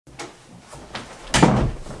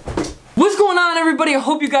on, everybody? I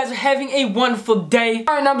hope you guys are having a wonderful day.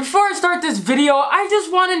 Alright, now before I start this video, I just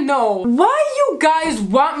want to know why you guys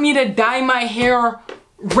want me to dye my hair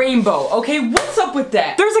rainbow, okay? What's up with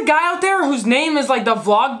that? There's a guy out there whose name is like the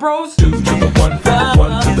Vlog Bros. 2 to the 1,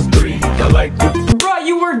 1 to the 3, I like it. Bruh,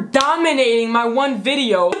 you were dominating my one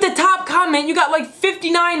video. With the top comment, you got like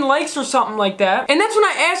 59 likes or something like that. And that's when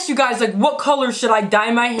I asked you guys, like, what color should I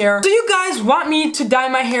dye my hair? So you guys want me to dye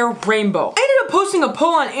my hair rainbow. I ended up posting a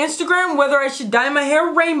poll on Instagram whether I should dye my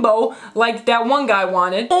hair rainbow, like that one guy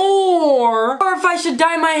wanted, or if I should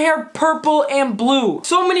dye my hair purple and blue.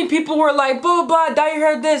 So many people were like, blah, blah, blah, dye your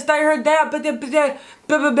hair this, dye your hair that, but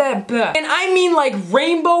and I mean, like,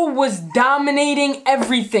 rainbow was dominating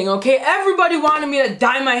everything, okay? Everybody wanted me to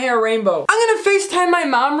dye my hair rainbow. I'm gonna FaceTime my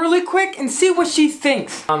mom really quick and see what she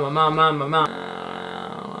thinks. Mom.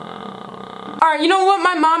 Alright, you know what?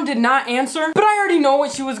 My mom did not answer, but I already know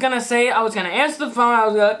what she was gonna say. I was gonna answer the phone. I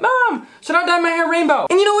was like, Mom, should I dye my hair rainbow?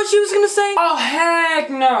 And you know what she was gonna say? Oh,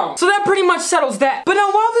 heck no. So that pretty much settles that. But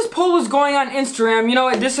now, while this poll was going on Instagram, you know,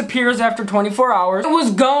 it disappears after 24 hours. It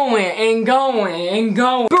was going and going and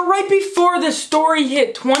going. But right before the story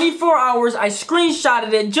hit 24 hours, I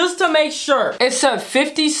screenshotted it just to make sure. It said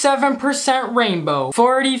 57% rainbow,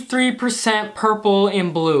 43% purple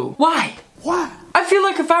and blue. Why? Why? I feel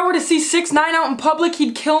like if I were to see 6ix9ine out in public,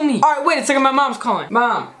 he'd kill me. Alright, wait a second, my mom's calling.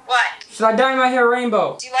 Mom. What? Should I dye my hair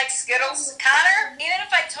rainbow? Do you like Skittles? Connor, even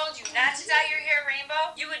if I told you not to dye your hair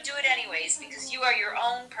rainbow, you would do it anyways because you are your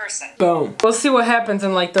own person. Boom. We'll see what happens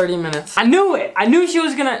in like 30 minutes. I knew it. I knew she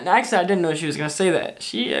was gonna, actually I didn't know she was gonna say that.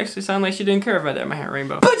 She actually sounded like she didn't care if I dyed my hair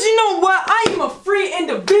rainbow. But you know what? I am a free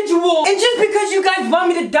individual. And just because you guys want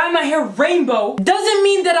me to dye my hair rainbow doesn't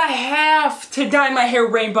mean that I have to dye my hair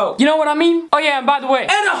rainbow. You know what I mean? Oh yeah, and by the way,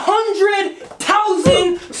 at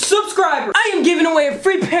 100,000 subscribers, I am giving away a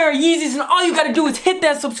free pair of Yeezys, and all you gotta do is hit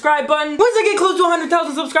that subscribe button. Once I get close to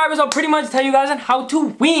 100,000 subscribers, I'll pretty much tell you guys on how to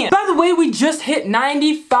win. By the way, we just hit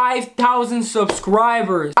 95,000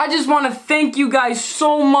 subscribers. I just want to thank you guys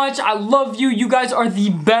so much. I love you. You guys are the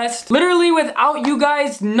best. Literally, without you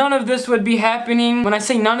guys, none of this would be happening. When I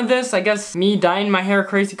say none of this, I guess me dyeing my hair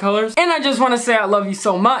crazy colors. And I just want to say I love you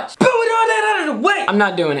so much. But with all that out of the way, I'm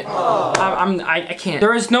not doing it. I can't.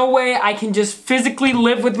 There is no way I can just physically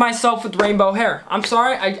live with myself with rainbow hair. I'm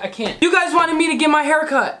sorry, I can't. You guys wanted me to get my hair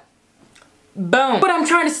cut. Boom. What I'm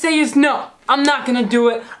trying to say is no, I'm not gonna do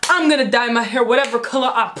it. I'm gonna dye my hair whatever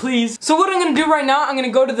color I please. So what I'm gonna do right now, I'm gonna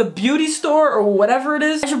go to the beauty store or whatever it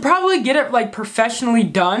is. I should probably get it like professionally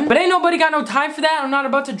done, but ain't nobody got no time for that. I'm not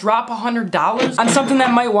about to drop $100 on something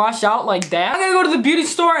that might wash out like that. I'm gonna go to the beauty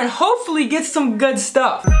store and hopefully get some good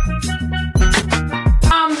stuff.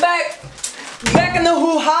 I'm back in the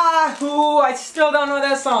hoo-ha, hoo. I still don't know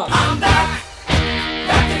that song. I'm back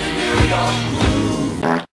in the New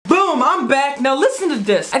York. Boom, I'm back. Now listen to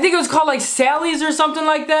this. I think it was called like Sally's or something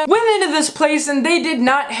like that. Went into this place and they did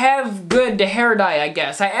not have good hair dye, I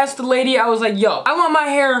guess. I asked the lady, I was like, yo, I want my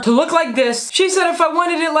hair to look like this. She said if I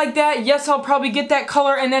wanted it like that, yes, I'll probably get that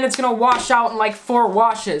color and then it's gonna wash out in like 4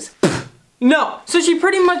 washes. No. So she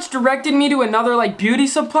pretty much directed me to another like beauty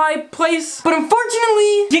supply place. But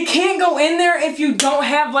unfortunately, you can't go in there if you don't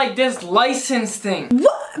have like this license thing.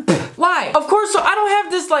 What? Why? Of course, so I don't have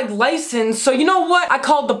this like license, so you know what? I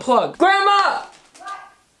called the plug. Grandma! What?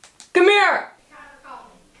 Come here!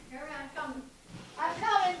 I'm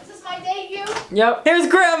coming. Is this my debut? Yep. Here's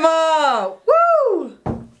Grandma! Woo!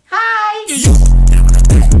 Hi!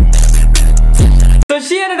 So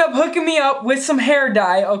she ended up hooking me up with some hair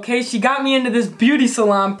dye, okay? She got me into this beauty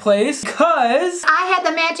salon place, cause I had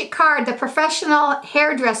the magic card, the professional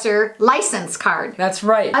hairdresser license card. That's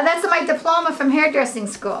right. That's my diploma from hairdressing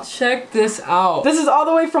school. Check this out. This is all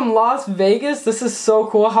the way from Las Vegas. This is so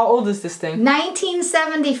cool. How old is this thing?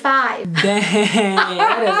 1975. Dang,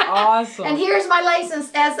 that is awesome. And here's my license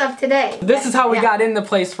as of today. This is how we got in the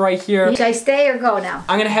place right here. Should I stay or go now?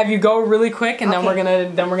 I'm gonna have you go really quick, and then we're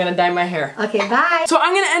gonna dye my hair. Okay, bye. So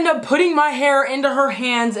I'm gonna end up putting my hair into her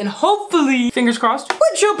hands and hopefully, fingers crossed,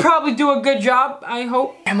 but she'll probably do a good job, I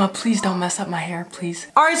hope. Emma, please don't mess up my hair, please.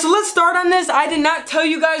 Alright, so let's start on this. I did not tell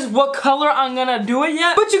you guys what color I'm gonna do it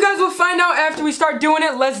yet, but you guys will find out after we start doing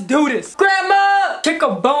it. Let's do this. Grandma! Kick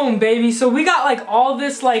a bone, baby. So we got like all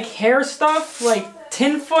this like hair stuff, like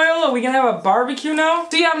tinfoil. Are we gonna have a barbecue now?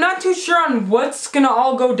 So yeah, I'm not too sure on what's gonna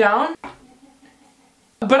all go down,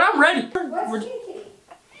 but I'm ready. What's Kiki?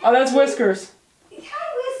 Oh, that's Whiskers.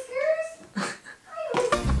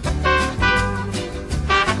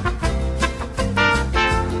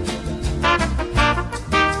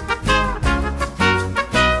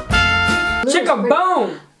 Chick a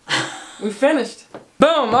bone! We finished.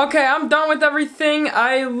 Boom, okay, I'm done with everything.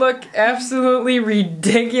 I look absolutely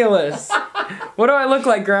ridiculous. What do I look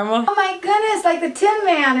like, Grandma? Oh my goodness, like the Tin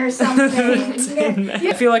Man or something.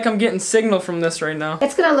 I feel like I'm getting signal from this right now.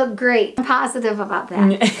 It's gonna look great. I'm positive about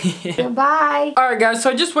that. Goodbye. Alright guys, so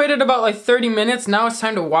I just waited about like 30 minutes. Now it's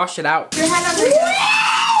time to wash it out. Your hand under your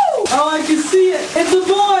Oh, I can see it. It's a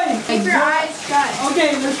boy. Keep your eyes shut.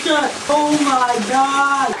 Okay, they're shut. Oh my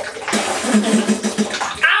god.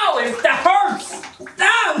 Ow, that hurts.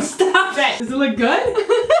 Ow, stop it. Does it look good?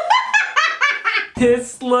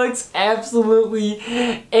 This looks absolutely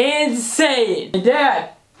insane.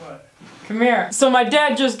 Dad. What? Come here. So my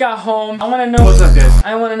dad just got home. I want to know. What's up, guys?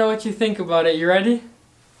 I want to know what you think about it. You ready?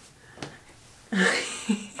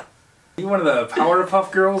 You one of the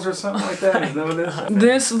Powerpuff Girls or something like that? Is that what it is?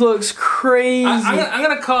 This looks crazy. I'm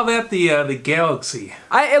gonna call that the Galaxy.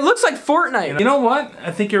 It looks like Fortnite. You know what?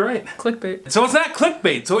 I think you're right. Clickbait. So it's not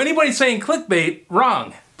clickbait. So anybody saying clickbait,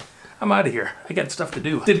 wrong. I'm out of here. I got stuff to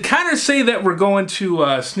do. Did Connor say that we're going to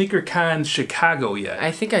SneakerCon Chicago yet?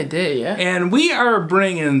 I think I did, yeah. And we are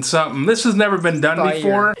bringing something. This has never been done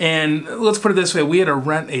before. And let's put it this way. We had to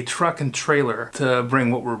rent a truck and trailer to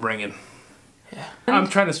bring what we're bringing. Yeah. I'm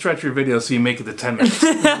trying to stretch your video so you make it to 10 minutes.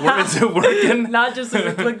 Is it working? Not just as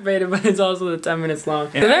a clickbait, but it's also the 10 minutes long.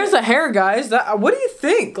 Yeah. So there's the hair, guys. What do you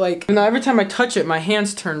think? Like, you know, every time I touch it, my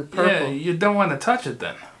hands turn purple. Yeah, you don't want to touch it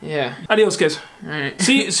then. Yeah. Adios, guys. Alright.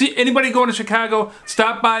 See anybody going to Chicago,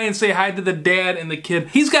 stop by and say hi to the dad and the kid.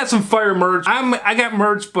 He's got some fire merch. I got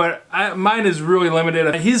merch, but mine is really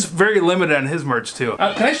limited. He's very limited on his merch too.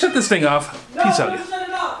 Can I shut this thing off? No, Peace out. Don't shut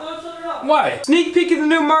it off. Don't shut it off. Why? Sneak peek of the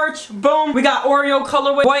new merch. Boom. We got Oreo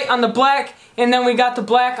colorway, white on the black, and then we got the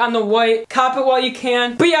black on the white. Cop it while you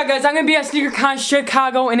can. But yeah, guys, I'm gonna be at SneakerCon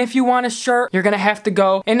Chicago, and if you want a shirt, you're gonna have to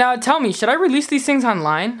go. And now tell me, should I release these things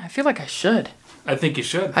online? I feel like I should. I think you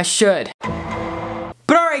should. I should.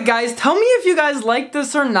 But alright guys, tell me if you guys like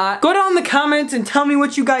this or not. Go down in the comments and tell me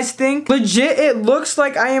what you guys think. Legit, it looks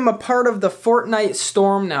like I am a part of the Fortnite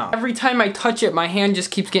storm now. Every time I touch it, my hand just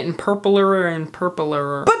keeps getting purpler and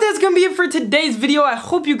purpler. But that's gonna be it for today's video. I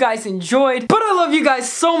hope you guys enjoyed. But I love you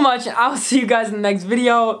guys so much, and I'll see you guys in the next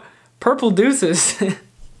video. Purple deuces.